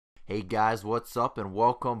Hey guys, what's up and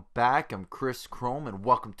welcome back. I'm Chris Chrome and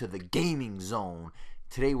welcome to the Gaming Zone.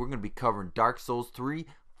 Today we're going to be covering Dark Souls 3,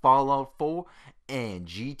 Fallout 4, and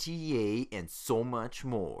GTA and so much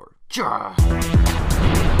more. Jah!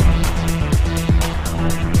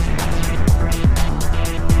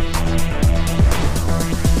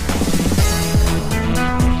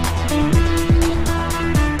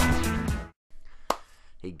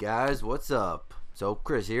 Hey guys, what's up? So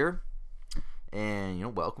Chris here.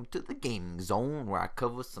 And, welcome to the Gaming Zone, where I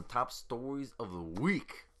cover some top stories of the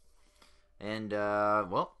week. And,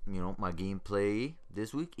 my gameplay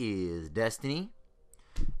this week is Destiny.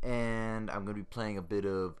 And I'm going to be playing a bit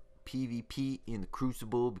of PvP in the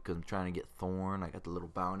Crucible because I'm trying to get Thorn. I got the little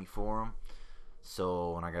bounty for him.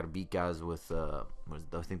 So, and I got to beat guys with, I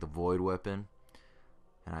think the Void Weapon.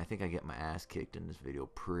 And I think I get my ass kicked in this video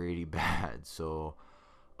pretty bad. So,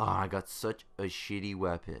 I got such a shitty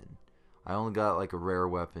weapon. I only got like a rare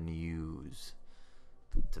weapon to use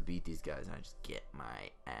to beat these guys, and I just get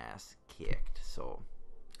my ass kicked. So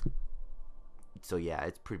yeah,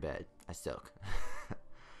 it's pretty bad. I suck.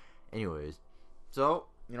 Anyways, so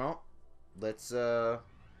let's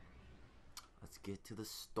get to the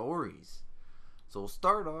stories. So we'll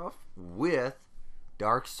start off with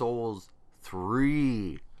Dark Souls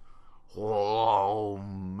 3. Oh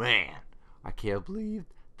man, I can't believe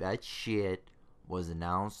that shit was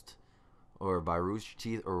announced. Or by Rooster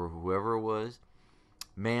Teeth or whoever it was.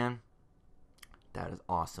 Man, that is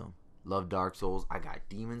awesome. Love Dark Souls. I got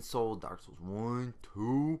Demon Souls, Dark Souls 1,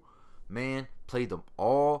 2. Man, played them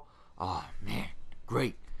all. Oh, man,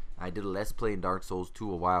 great. I did a Let's Play in Dark Souls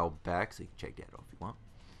 2 a while back, so you can check that out if you want.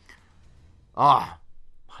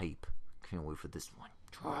 Hype. Can't wait for this one.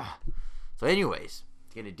 So anyways,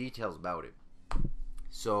 get into details about it.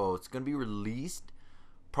 So it's going to be released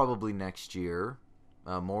probably next year.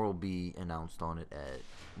 More will be announced on it at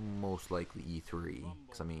most likely E3.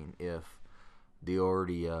 Because, I mean, if they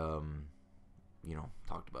already,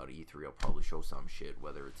 talked about E3, I'll probably show some shit,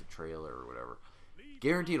 whether it's a trailer or whatever.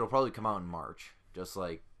 Guaranteed it'll probably come out in March, just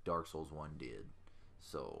like Dark Souls 1 did.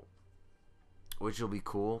 So, which will be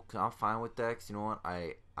cool. Cause I'm fine with that. Because, you know what?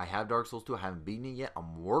 I have Dark Souls 2. I haven't beaten it yet.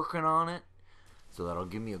 I'm working on it. So that'll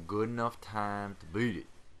give me a good enough time to beat it.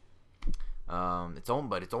 But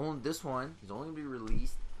it's only this one is only gonna be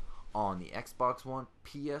released on the Xbox One,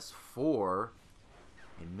 PS4,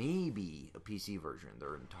 and maybe a PC version.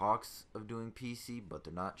 They're in talks of doing PC, but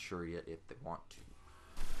they're not sure yet if they want to.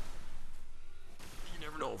 You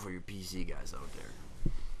never know for your PC guys out there.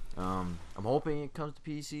 I'm hoping it comes to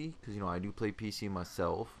PC because I do play PC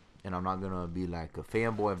myself, and I'm not gonna be like a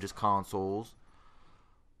fanboy of just consoles.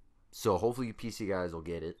 So hopefully you PC guys will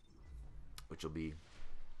get it, which will be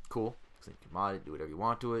cool. So you can mod it, do whatever you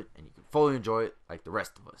want to it, and you can fully enjoy it like the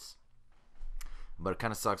rest of us. But it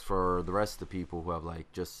kind of sucks for the rest of the people who have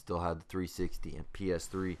just still had the 360 and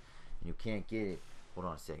PS3, and you can't get it. Hold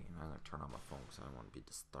on a second, I'm gonna turn on my phone because I don't want to be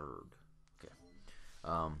disturbed. Okay.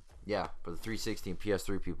 Yeah, for the 360 and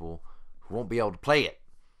PS3 people who won't be able to play it,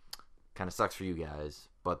 kind of sucks for you guys.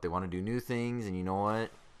 But they want to do new things, and you know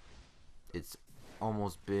what? It's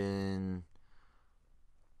almost been,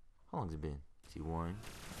 how long has it been? See, 1,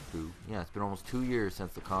 2. Yeah, it's been almost 2 years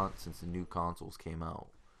since the new consoles came out.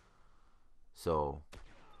 So,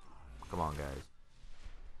 come on, guys.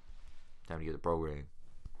 Time to get the program.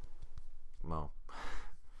 Come on.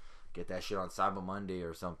 Get that shit on Cyber Monday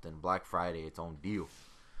or something. Black Friday, its own deal.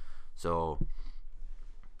 So,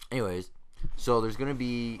 anyways, it's gonna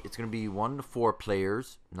be 1 to 4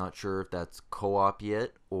 players. Not sure if that's co-op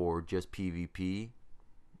yet or just PvP.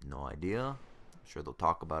 No idea. I'm sure they'll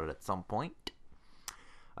talk about it at some point.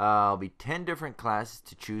 There'll be 10 different classes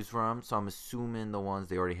to choose from, so I'm assuming the ones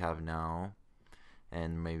they already have now,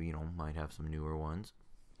 and maybe might have some newer ones.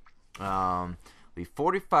 There'll be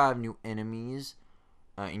 45 new enemies,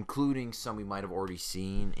 including some we might have already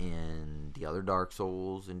seen in the other Dark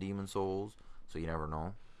Souls and Demon Souls, so you never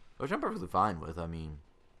know, which I'm perfectly fine with. I mean,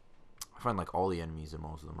 I find all the enemies in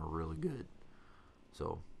most of them are really good.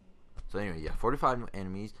 So anyway, yeah, 45 new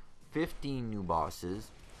enemies, 15 new bosses.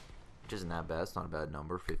 Which isn't that bad. It's not a bad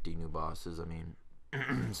number. 50 new bosses. I mean,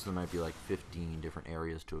 so there might be 15 different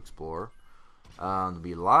areas to explore. There'll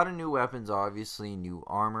be a lot of new weapons, obviously. New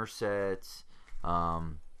armor sets.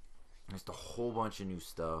 Just a whole bunch of new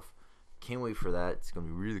stuff. Can't wait for that. It's going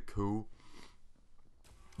to be really cool.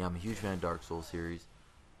 Yeah, I'm a huge fan of Dark Souls series.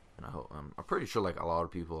 And I'm pretty sure a lot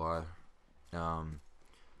of people are.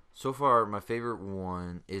 So far, my favorite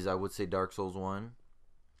one is, I would say, Dark Souls 1.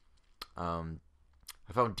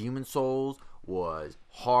 I found Demon Souls was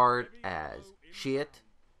hard as shit.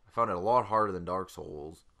 I found it a lot harder than Dark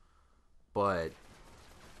Souls. But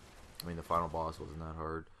I mean, the final boss wasn't that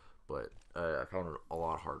hard, but I found it a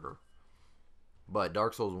lot harder. But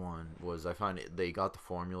Dark Souls 1 was, I find it, they got the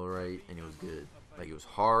formula right, and it was good. Like, it was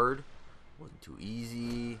hard, wasn't too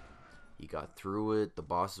easy, you got through it, the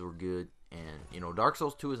bosses were good, and, you know, Dark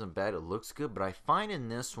Souls 2 isn't bad, it looks good, but I find in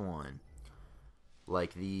this one,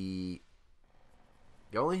 like, the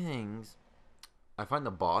only things, I find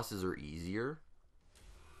the bosses are easier,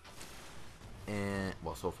 and,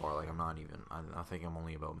 well, so far, like, I'm not even, I think I'm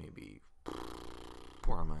only about maybe,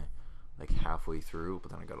 where am I? Like, halfway through,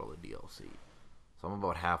 but then I got all the DLC. So I'm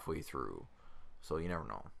about halfway through. So you never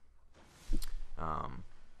know.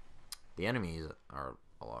 The enemies are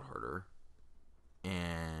a lot harder.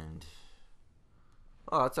 And,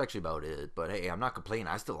 oh, that's actually about it. But hey, I'm not complaining.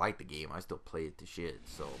 I still like the game. I still play it to shit.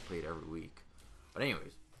 So I play it every week. But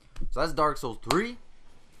anyways, so that's Dark Souls 3.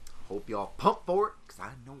 Hope y'all pumped for it. Because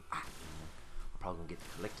I know I'm probably going to get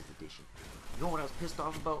the collector's edition. You know what I was pissed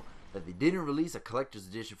off about? That they didn't release a collector's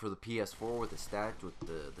edition for the PS4 with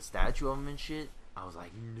the statue of him and shit. I was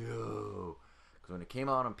like, no. Because when it came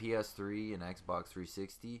out on PS3 and Xbox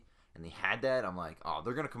 360, and they had that, I'm like, oh,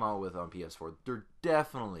 they're going to come out with it on PS4. They're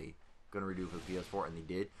definitely going to redo it for the PS4, and they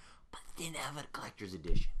did. But they didn't have a collector's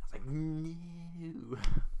edition. I was like, no.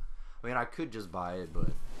 I mean, I could just buy it,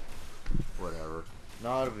 but whatever.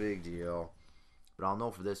 Not a big deal. But I'll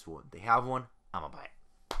know for this one. They have one, I'm going to buy it.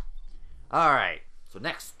 Alright, so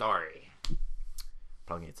next story.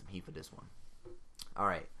 Probably get some heat for this one.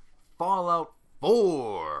 Alright, Fallout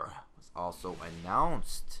 4 was also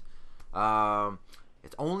announced.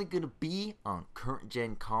 It's only going to be on current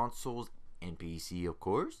gen consoles and PC, of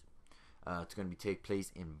course. It's going to take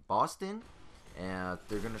place in Boston. And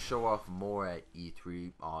they're going to show off more at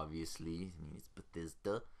E3, obviously. I mean, it's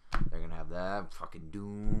Bethesda. They're going to have that. Fucking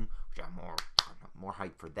Doom. Which I'm more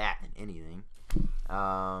hyped for that than anything.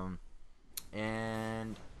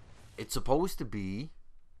 And it's supposed to be,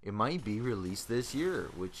 it might be released this year,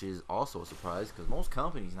 which is also a surprise because most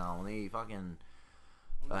companies now, when they fucking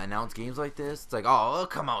announce games like this, it's like, oh, it'll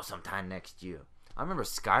come out sometime next year. I remember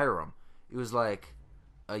Skyrim. It was like,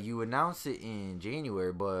 you announce it in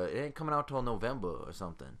January, but it ain't coming out till November or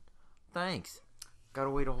something. Thanks. Gotta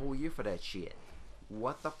wait a whole year for that shit.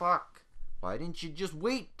 What the fuck? Why didn't you just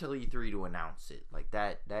wait till E3 to announce it? Like,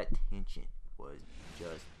 that tension was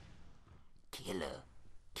just killing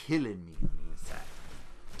me on the inside.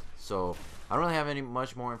 So I don't really have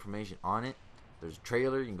much more information on it. There's a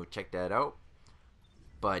trailer, you can go check that out.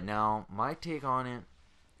 But now my take on it,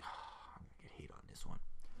 I'm gonna get hate on this one.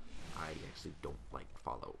 I actually don't like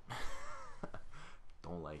Fallout.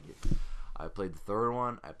 Don't like it. I played the third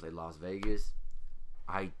one. I played Las Vegas.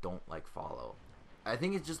 I don't like Fallout. I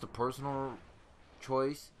think it's just a personal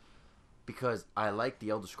choice because I like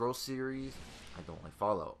the Elder Scrolls series. I don't like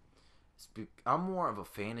Fallout. I'm more of a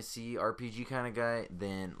fantasy RPG kind of guy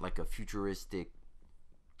than like a futuristic,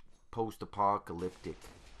 post-apocalyptic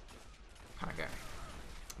kind of guy.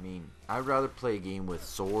 I mean, I'd rather play a game with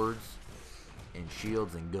swords and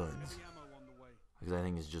shields and guns because I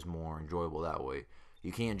think it's just more enjoyable that way.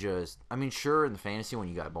 You can't just, I mean, sure, in the fantasy one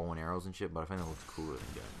you got bow and arrows and shit, but I find it looks cooler than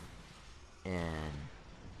guns. And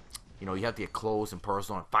you know, you have to get close and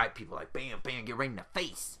personal and fight people like bam, bam, get right in the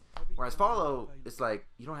face. Whereas Fallout, it's like,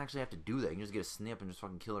 you don't actually have to do that. You can just get a snip and just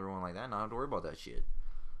fucking kill everyone like that. And I don't have to worry about that shit.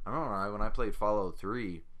 I remember when I played Fallout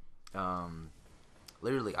 3,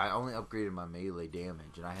 literally, I only upgraded my melee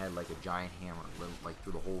damage. And I had like a giant hammer, like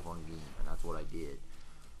through the whole fucking game. And that's what I did.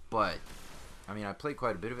 But, I mean, I played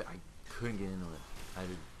quite a bit of it. I couldn't get into it. I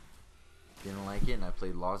didn't like it. And I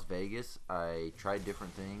played Las Vegas. I tried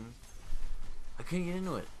different things. I couldn't get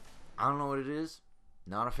into it. I don't know what it is.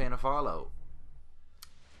 Not a fan of Fallout.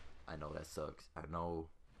 I know that sucks. I know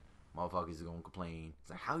motherfuckers are gonna complain. It's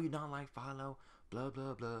like, how you not like Fallout? Blah,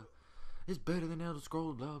 blah, blah. It's better than Elder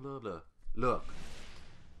Scrolls, blah, blah, blah. Look,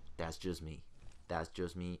 that's just me. That's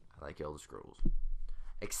just me. I like Elder Scrolls.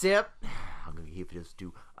 Except, I'm gonna get hit for this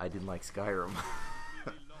too. I didn't like Skyrim.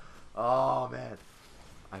 Oh, man.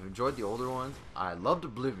 I've enjoyed the older ones. I loved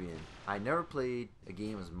Oblivion. I never played a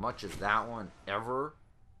game as much as that one, ever.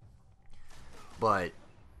 But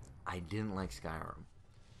I didn't like Skyrim.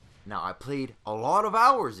 Now, I played a lot of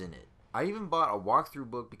hours in it. I even bought a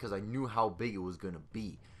walkthrough book because I knew how big it was going to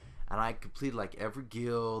be. And I completed like every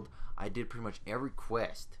guild. I did pretty much every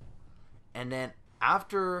quest. And then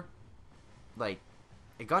after, like,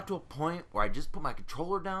 it got to a point where I just put my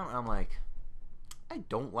controller down and I'm like, I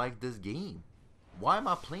don't like this game. Why am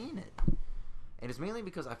I playing it? And it's mainly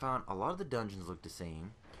because I found a lot of the dungeons looked the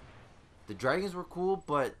same. The dragons were cool,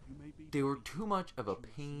 but they were too much of a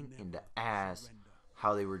pain in the ass.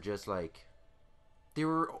 How they were just like, they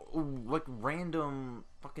were like random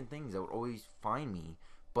fucking things that would always find me,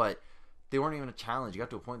 but they weren't even a challenge. You got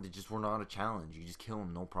to a point that just were not a challenge. You just kill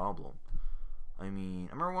them, no problem. I mean,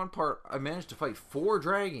 I remember one part I managed to fight 4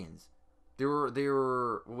 dragons. They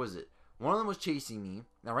were what was it? One of them was chasing me.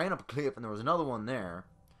 I ran up a cliff, and there was another one there.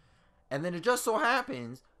 And then it just so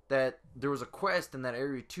happens that there was a quest in that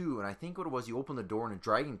area too, and I think what it was, you opened the door and a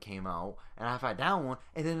dragon came out, and I fought down one,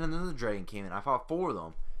 and then another dragon came in. I fought 4 of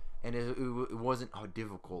them, and it wasn't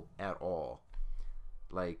difficult at all.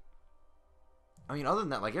 Like, I mean, other than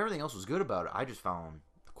that, like, everything else was good about it. I just found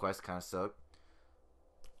the quest kind of sucked,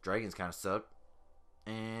 dragons kind of sucked,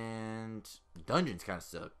 and dungeons kind of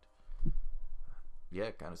sucked. Yeah,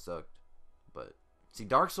 it kind of sucked. But see,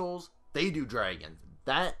 Dark Souls, they do dragons.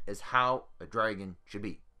 That is how a dragon should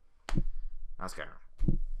be. That's kind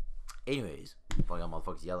of. Anyways, fuck y'all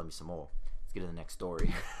motherfuckers yelling at me some more. Let's get to the next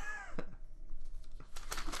story.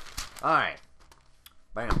 Alright.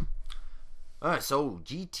 Bam. Alright, so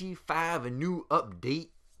GT5, a new update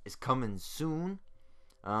is coming soon.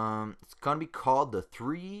 It's gonna be called the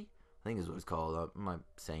 3. I think is what it's called. Am I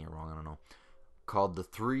saying it wrong? I don't know. Called the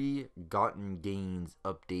 3 Gotten Gains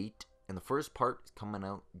update. And the first part is coming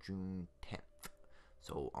out June 10th.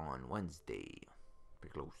 So on Wednesday.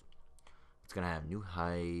 Pretty close. It's gonna have new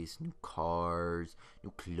heists, new cars,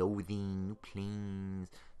 new clothing, new planes.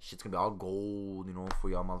 Shit's gonna be all gold, you know, for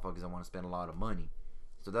y'all motherfuckers that want to spend a lot of money.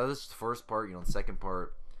 So that's the first part. You know, the second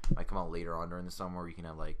part might come out later on during the summer. You can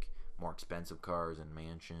have like more expensive cars and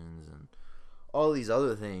mansions and all these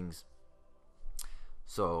other things.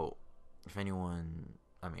 So if anyone,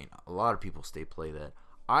 I mean, a lot of people play that.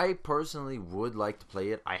 I personally would like to play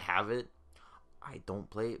it. I have it. I don't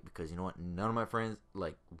play it because, you know what, none of my friends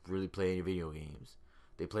like really play any video games.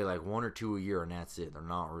 They play like 1 or 2 a year and that's it. They're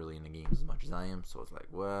not really in the games as much as I am. So it's like,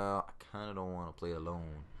 well, I kind of don't want to play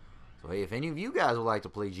alone. So hey, if any of you guys would like to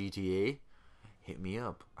play GTA, hit me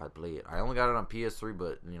up. I'd play it. I only got it on PS3,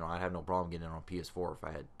 but you know, I'd have no problem getting it on PS4 if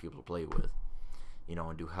I had people to play with. You know,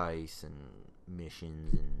 and do heists and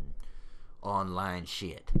missions and online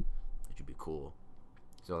shit. That should be cool.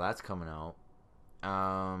 So that's coming out.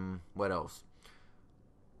 What else?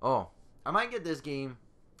 Oh, I might get this game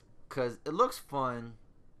because it looks fun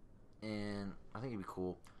and I think it'd be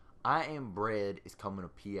cool. I Am Bread is coming to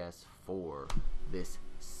PS4 this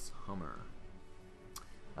summer.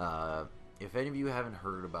 If any of you haven't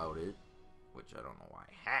heard about it, which I don't know why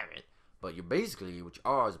I haven't, but you're basically, what you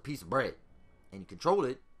are is a piece of bread. And you control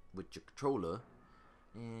it with your controller.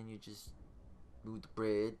 And you just move the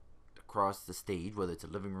bread across the stage, whether it's a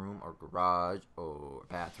living room or garage or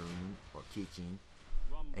a bathroom or kitchen.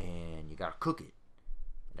 And you gotta cook it.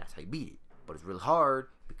 And that's how you beat it. But it's really hard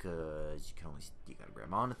because you gotta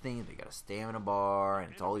grab on the things, you got a stamina bar,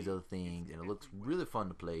 and it's all these other things, and it looks really fun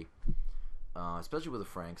to play, especially with a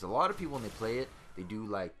friend. Because a lot of people when they play it, they do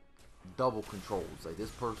like double controls. Like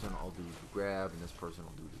this person will do the grab, and this person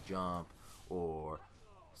will do the jump, or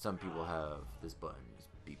some people have this button,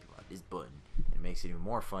 people have this button, and it makes it even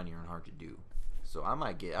more funnier and hard to do. So I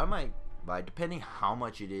might buy, depending how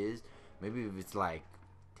much it is. Maybe if it's like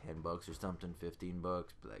 $10 or something, $15,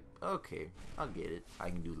 but like, okay, I'll get it. I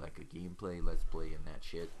can do like a gameplay, let's play in that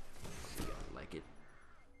shit. You guys like it.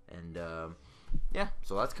 And yeah,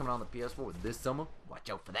 so that's coming on the PS4 this summer. Watch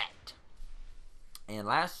out for that. And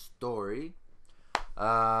last story,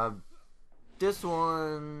 this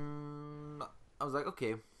one, I was like,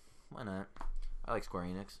 okay, why not? I like Square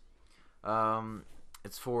Enix.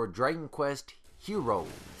 It's for Dragon Quest Heroes.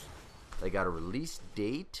 They got a release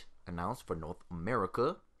date announced for North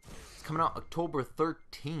America. It's coming out October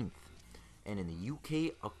 13th, and in the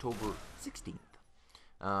UK, October 16th.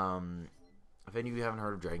 If any of you haven't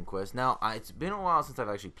heard of Dragon Quest, now it's been a while since I've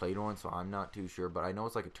actually played one, so I'm not too sure, but I know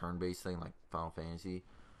it's like a turn-based thing, like Final Fantasy.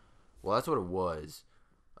 Well, that's what it was,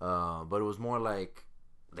 but it was more like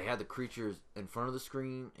they had the creatures in front of the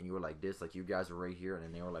screen, and you were like this, like you guys were right here, and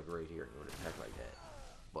then they were like right here, and you would attack like that.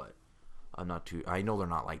 But I know they're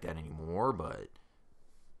not like that anymore, but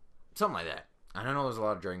something like that. I know there's a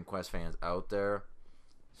lot of Dragon Quest fans out there,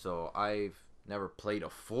 so I've never played a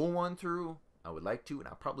full one through. I would like to, and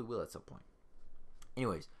I probably will at some point.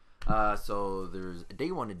 Anyways, so there's a Day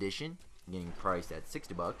 1 edition getting priced at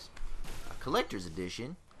 $60, a collector's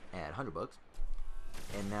edition at $100,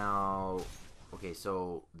 and now, okay,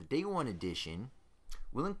 so the Day 1 edition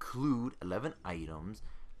will include 11 items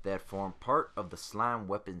that form part of the slime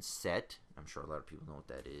weapon set. I'm sure a lot of people know what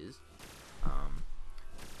that is.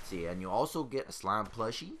 See, and you also get a slime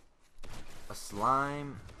plushie, a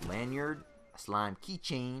slime lanyard, a slime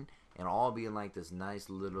keychain, and all being like this nice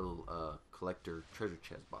little collector treasure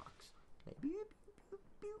chest box. And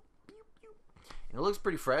it looks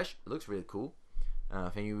pretty fresh. It looks really cool.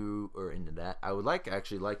 If any of you are into that, I would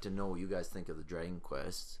actually like to know what you guys think of the Dragon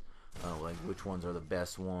Quests. Like which ones are the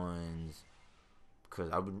best ones? Because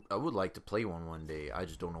I would like to play one day. I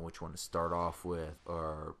just don't know which one to start off with,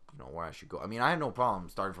 or where I should go. I mean, I have no problem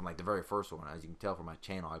starting from like the very first one. As you can tell from my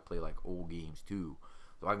channel, I play like old games too,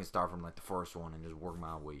 so I can start from like the first one and just work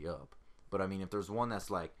my way up. But I mean, if there's one that's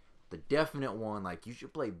like the definite one, like you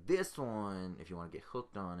should play this one if you want to get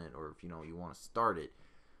hooked on it, or if you want to start it,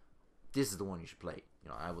 this is the one you should play.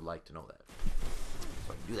 I would like to know that,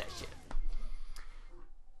 so I can do that shit.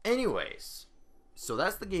 Anyways, so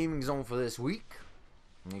that's the gaming zone for this week.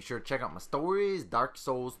 Make sure to check out my stories: Dark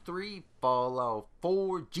Souls 3, Fallout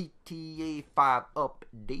 4, GTA 5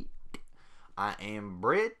 update. I am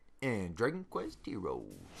Bread and Dragon Quest Heroes.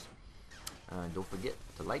 Don't forget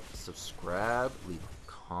to like, subscribe, leave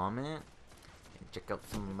a comment, and check out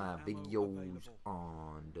some of my videos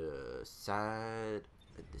on the side,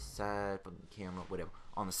 from the camera, whatever,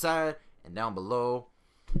 on the side and down below.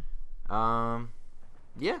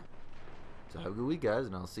 Yeah. So have a good week, guys,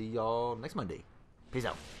 and I'll see y'all next Monday. Peace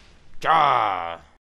out. Ja!